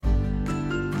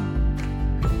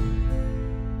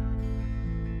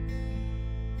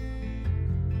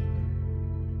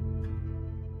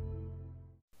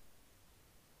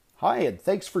Hi, and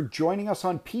thanks for joining us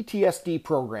on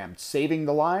PTSD-Programmed, saving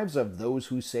the lives of those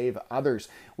who save others.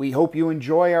 We hope you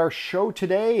enjoy our show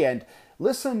today and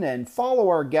listen and follow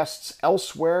our guests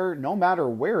elsewhere, no matter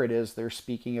where it is they're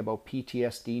speaking about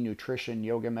PTSD, nutrition,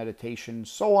 yoga, meditation,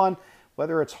 so on.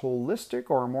 Whether it's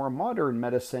holistic or more modern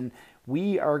medicine,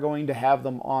 we are going to have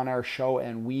them on our show,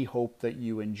 and we hope that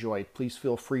you enjoy it. Please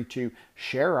feel free to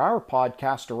share our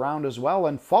podcast around as well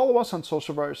and follow us on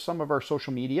some of our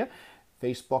social media.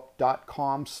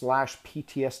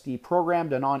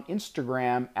 Facebook.com/PTSDprogrammed and on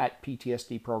Instagram at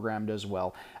PTSDprogrammed as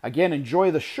well. Again,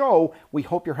 enjoy the show. We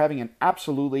hope you're having an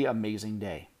absolutely amazing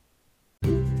day.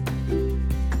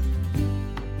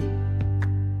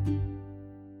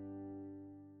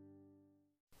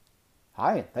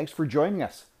 Hi, and thanks for joining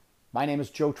us. My name is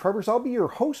Joe Trevors. I'll be your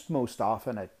host most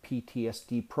often at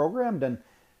PTSD Programmed, and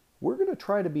we're going to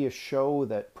try to be a show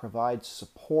that provides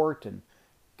support and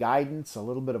guidance, a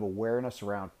little bit of awareness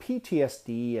around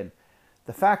PTSD, and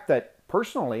the fact that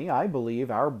personally I believe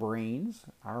our brains,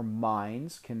 our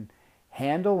minds can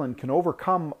handle and can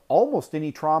overcome almost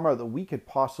any trauma that we could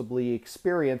possibly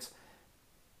experience.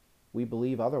 We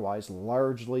believe otherwise,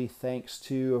 largely thanks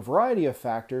to a variety of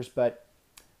factors, but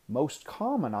most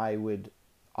common I would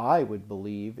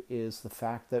believe is the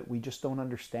fact that we just don't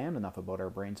understand enough about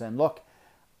our brains. And look,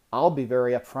 I'll be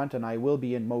very upfront, and I will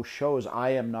be in most shows.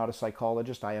 I am not a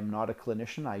psychologist. I am not a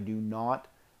clinician. I do not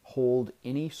hold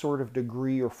any sort of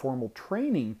degree or formal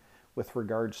training with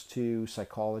regards to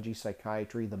psychology,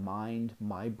 psychiatry, the mind,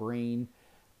 my brain,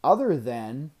 other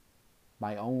than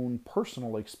my own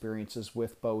personal experiences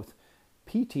with both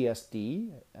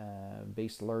PTSD,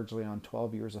 based largely on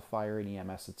 12 years of fire and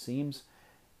EMS, it seems,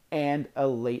 and a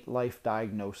late life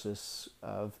diagnosis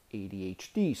of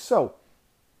ADHD. So,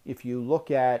 if you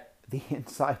look at the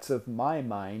insides of my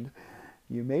mind,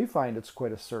 you may find it's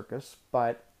quite a circus,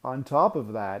 but on top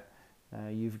of that,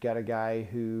 you've got a guy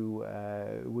who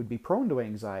would be prone to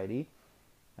anxiety,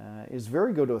 is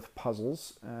very good with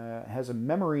puzzles, has a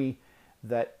memory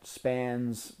that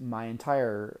spans my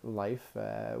entire life,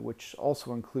 which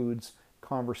also includes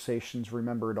conversations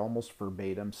remembered almost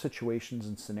verbatim, situations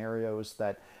and scenarios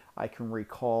that I can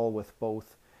recall with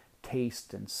both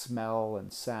taste and smell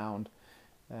and sound.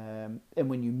 And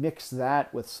when you mix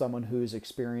that with someone who's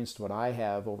experienced what I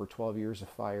have over 12 years of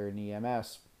fire and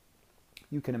EMS,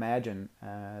 you can imagine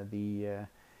the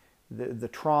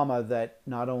trauma that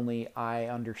not only I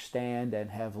understand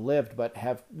and have lived, but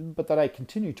that I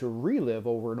continue to relive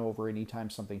over and over anytime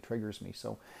something triggers me.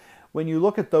 So when you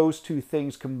look at those two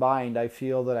things combined, I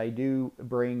feel that I do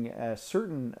bring a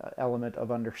certain element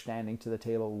of understanding to the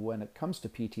table when it comes to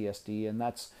PTSD, and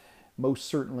that's most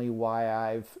certainly why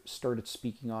I've started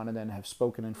speaking on it and have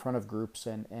spoken in front of groups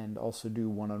and also do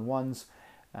one-on-ones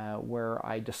where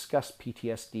I discuss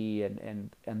PTSD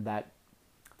and that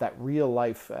real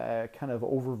life kind of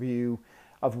overview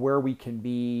of where we can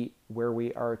be, where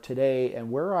we are today,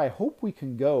 and where I hope we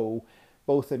can go,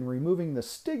 both in removing the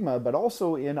stigma, but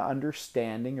also in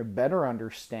understanding or better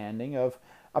understanding of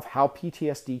how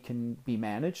PTSD can be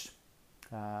managed,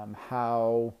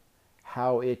 how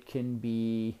it can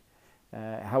be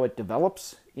how it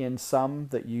develops in some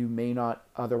that you may not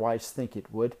otherwise think it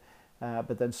would,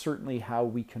 but then certainly how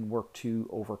we can work to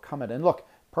overcome it. And look,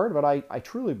 part of it, I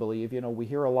truly believe, we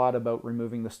hear a lot about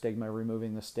removing the stigma,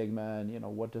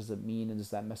 and, what does it mean, and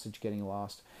is that message getting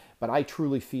lost? But I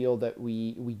truly feel that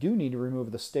we do need to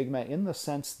remove the stigma in the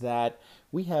sense that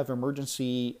we have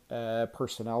emergency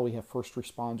personnel, we have first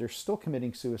responders still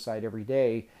committing suicide every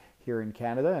day here in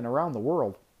Canada and around the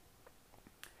world.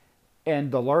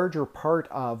 And the larger part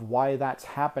of why that's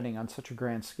happening on such a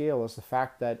grand scale is the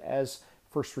fact that as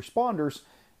first responders,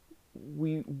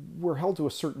 we're held to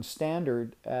a certain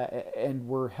standard and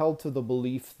we're held to the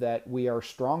belief that we are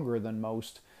stronger than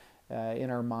most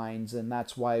in our minds, and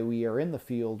that's why we are in the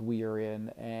field we are in.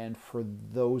 And for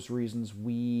those reasons,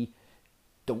 we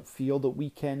don't feel that we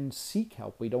can seek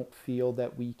help. We don't feel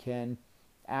that we can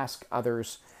ask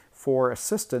others for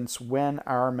assistance when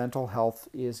our mental health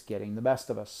is getting the best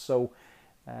of us. So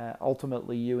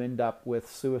ultimately you end up with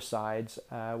suicides,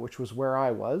 which was where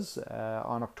I was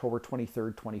on October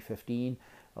 23rd, 2015.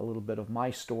 A little bit of my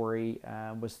story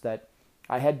was that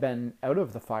I had been out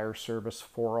of the fire service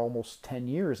for almost 10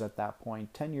 years at that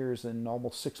point, 10 years and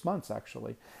almost 6 months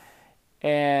actually.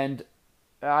 And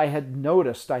I had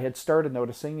started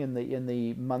noticing in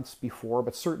the months before,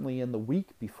 but certainly in the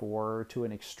week before to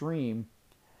an extreme,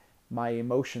 my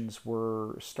emotions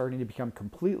were starting to become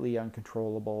completely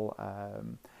uncontrollable. A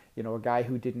guy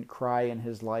who didn't cry in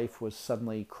his life was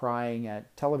suddenly crying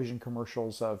at television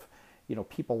commercials of,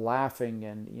 people laughing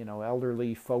and,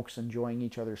 elderly folks enjoying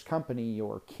each other's company,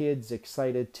 or kids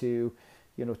excited to,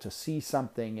 to see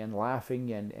something and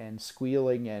laughing and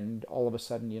squealing. And all of a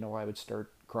sudden, I would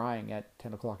start crying at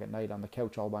 10 o'clock at night on the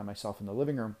couch all by myself in the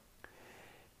living room.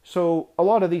 So a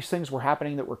lot of these things were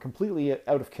happening that were completely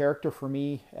out of character for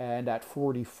me. And at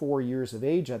 44 years of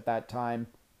age at that time,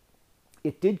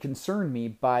 it did concern me,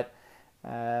 but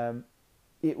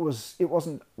it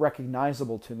wasn't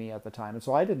recognizable to me at the time. And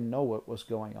so I didn't know what was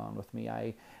going on with me.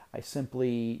 I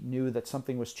simply knew that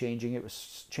something was changing. It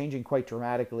was changing quite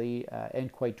dramatically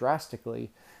and quite drastically.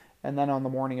 And then on the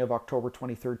morning of October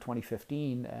 23rd,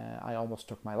 2015, I almost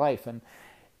took my life. And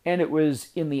it was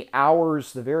in the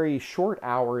hours, the very short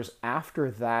hours after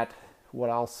that,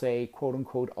 what I'll say, quote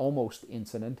unquote, almost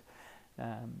incident,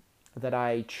 that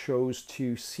I chose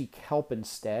to seek help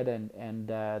instead. And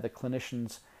the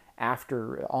clinicians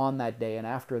on that day and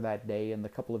after that day and the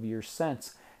couple of years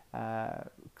since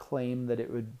claim that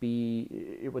it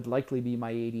would likely be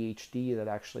my ADHD that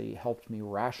actually helped me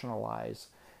rationalize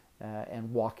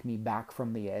and walk me back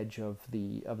from the edge of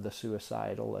the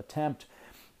suicidal attempt.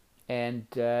 And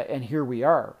here we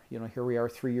are. Here we are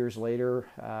 3 years later.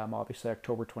 Obviously,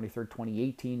 October 23rd,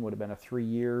 2018 would have been a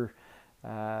three-year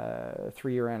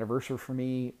anniversary for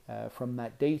me from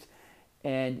that date.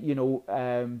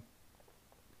 And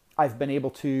I've been able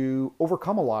to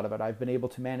overcome a lot of it. I've been able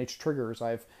to manage triggers.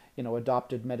 I've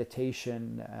adopted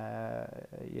meditation.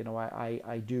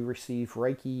 I do receive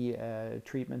Reiki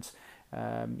treatments.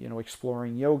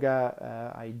 Exploring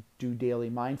yoga. I do daily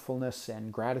mindfulness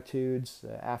and gratitudes,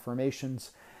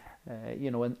 affirmations.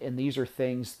 And these are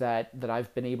things that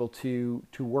I've been able to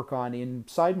work on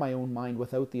inside my own mind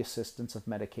without the assistance of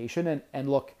medication. And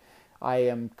look, I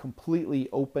am completely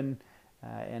open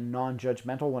and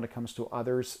non-judgmental when it comes to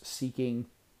others seeking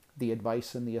the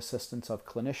advice and the assistance of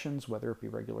clinicians, whether it be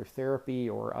regular therapy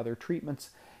or other treatments,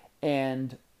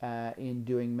 and in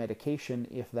doing medication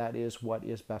if that is what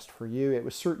is best for you. It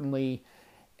was certainly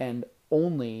and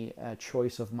only a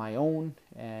choice of my own,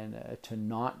 and to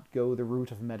not go the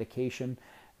route of medication.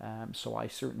 So I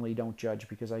certainly don't judge,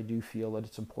 because I do feel that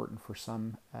it's important for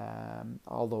some.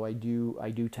 Although I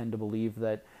do tend to believe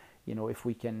that if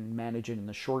we can manage it in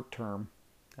the short term,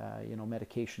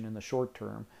 medication in the short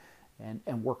term,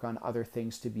 and work on other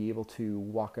things to be able to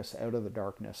walk us out of the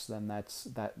darkness, then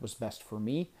that was best for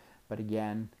me. But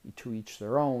again, to each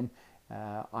their own.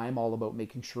 I'm all about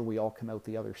making sure we all come out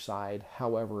the other side,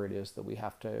 however it is that we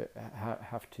have to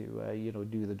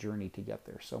do the journey to get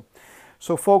there.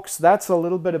 So folks, that's a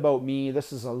little bit about me.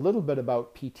 This is a little bit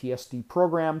about PTSD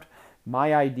Programmed,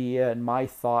 my idea and my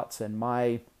thoughts and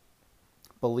my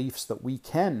beliefs that we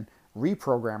can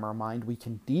reprogram our mind, we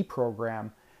can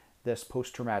deprogram this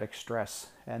post-traumatic stress,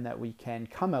 and that we can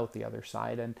come out the other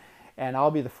side. And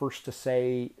I'll be the first to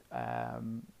say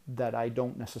that I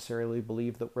don't necessarily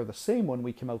believe that we're the same when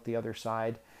we come out the other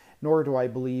side, nor do I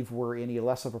believe we're any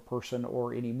less of a person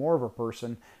or any more of a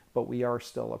person, but we are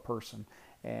still a person.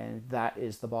 And that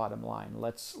is the bottom line.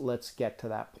 Let's get to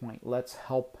that point. Let's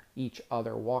help each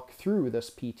other walk through this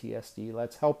PTSD.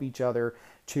 Let's help each other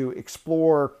to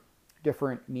explore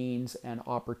different means and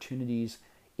opportunities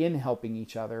in helping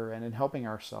each other and in helping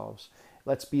ourselves.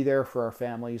 Let's be there for our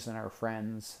families and our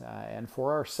friends and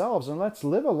for ourselves, and let's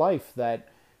live a life that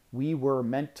we were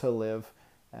meant to live,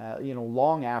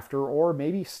 long after, or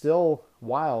maybe still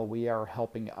while we are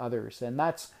helping others. And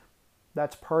that's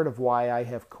part of why I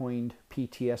have coined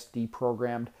PTSD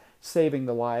Programmed, saving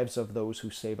the lives of those who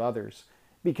save others,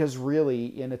 because really,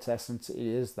 in its essence, it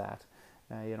is that.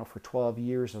 For 12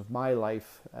 years of my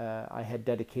life, I had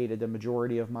dedicated the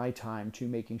majority of my time to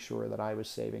making sure that I was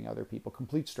saving other people,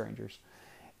 complete strangers.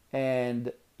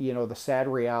 And, the sad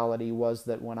reality was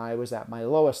that when I was at my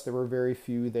lowest, there were very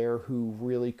few there who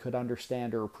really could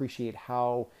understand or appreciate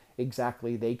how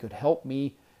exactly they could help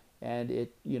me. And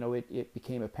it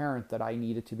became apparent that I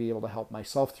needed to be able to help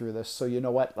myself through this. So you know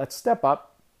what? Let's step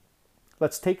up.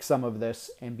 Let's take some of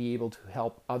this and be able to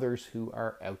help others who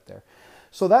are out there.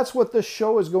 So that's what this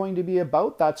show is going to be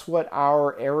about. That's what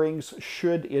our airings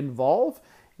should involve,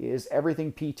 is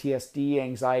everything PTSD,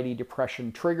 anxiety,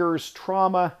 depression, triggers,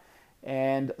 trauma,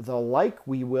 and the like.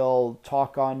 We will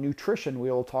talk on nutrition. We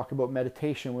will talk about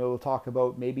meditation. We will talk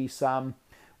about maybe some,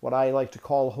 what I like to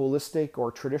call holistic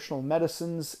or traditional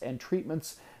medicines and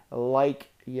treatments, like,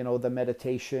 the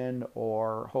meditation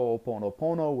or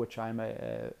Ho'oponopono, which I'm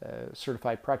a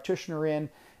certified practitioner in.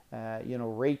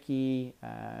 Reiki,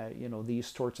 these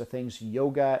sorts of things,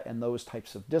 yoga, and those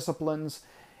types of disciplines.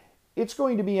 It's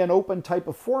going to be an open type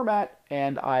of format,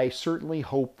 and I certainly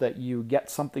hope that you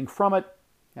get something from it.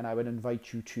 And I would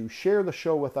invite you to share the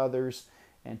show with others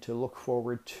and to look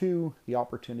forward to the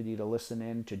opportunity to listen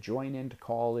in, to join in, to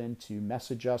call in, to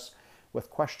message us with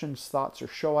questions, thoughts, or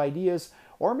show ideas,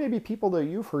 or maybe people that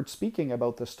you've heard speaking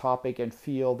about this topic and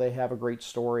feel they have a great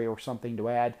story or something to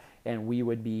add, and we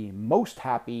would be most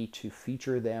happy to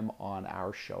feature them on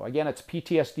our show. Again, it's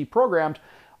PTSD Programmed.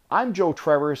 I'm Joe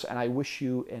Trevors, and I wish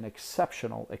you an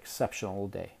exceptional, exceptional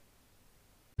day.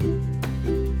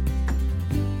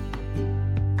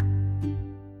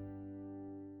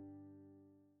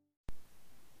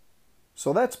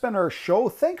 So that's been our show.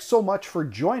 Thanks so much for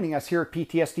joining us here at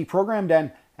PTSD Programmed.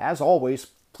 And as always,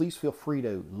 please feel free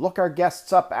to look our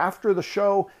guests up after the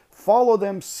show, follow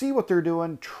them, see what they're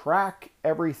doing, track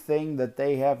everything that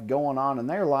they have going on in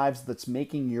their lives that's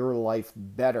making your life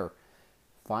better.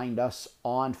 Find us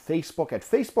on Facebook at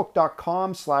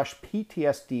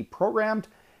facebook.com/PTSDprogrammed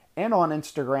and on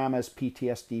Instagram as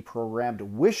PTSDprogrammed.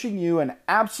 Wishing you an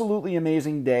absolutely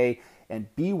amazing day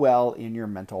and be well in your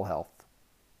mental health.